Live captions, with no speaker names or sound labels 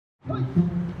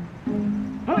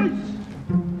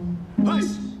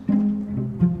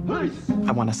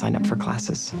I want to sign up for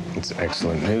classes. It's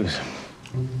excellent news.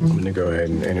 I'm going to go ahead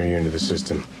and enter you into the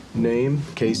system. Name,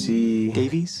 Casey...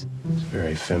 Davies? It's a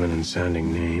very feminine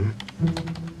sounding name.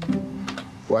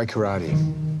 Why karate?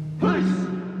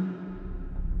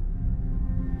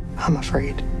 I'm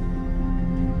afraid.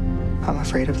 I'm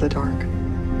afraid of the dark.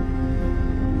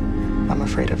 I'm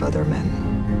afraid of other men.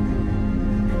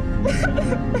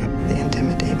 They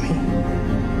intimidate me.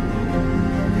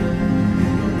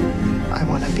 I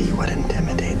want to be what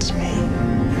intimidates me.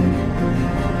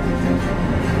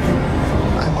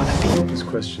 I want to be... This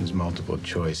question's multiple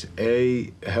choice.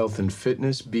 A, health and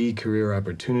fitness. B, career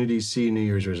opportunities. C, New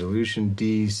Year's resolution.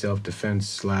 D,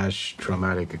 self-defense /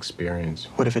 traumatic experience.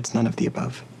 What if it's none of the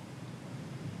above?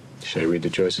 Should I read the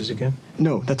choices again?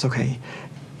 No, that's okay.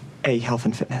 A, health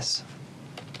and fitness.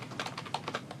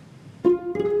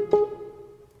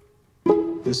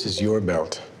 This is your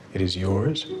belt. It is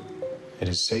yours. It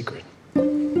is sacred.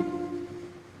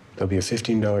 There'll be a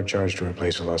 $15 charge to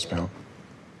replace a lost belt.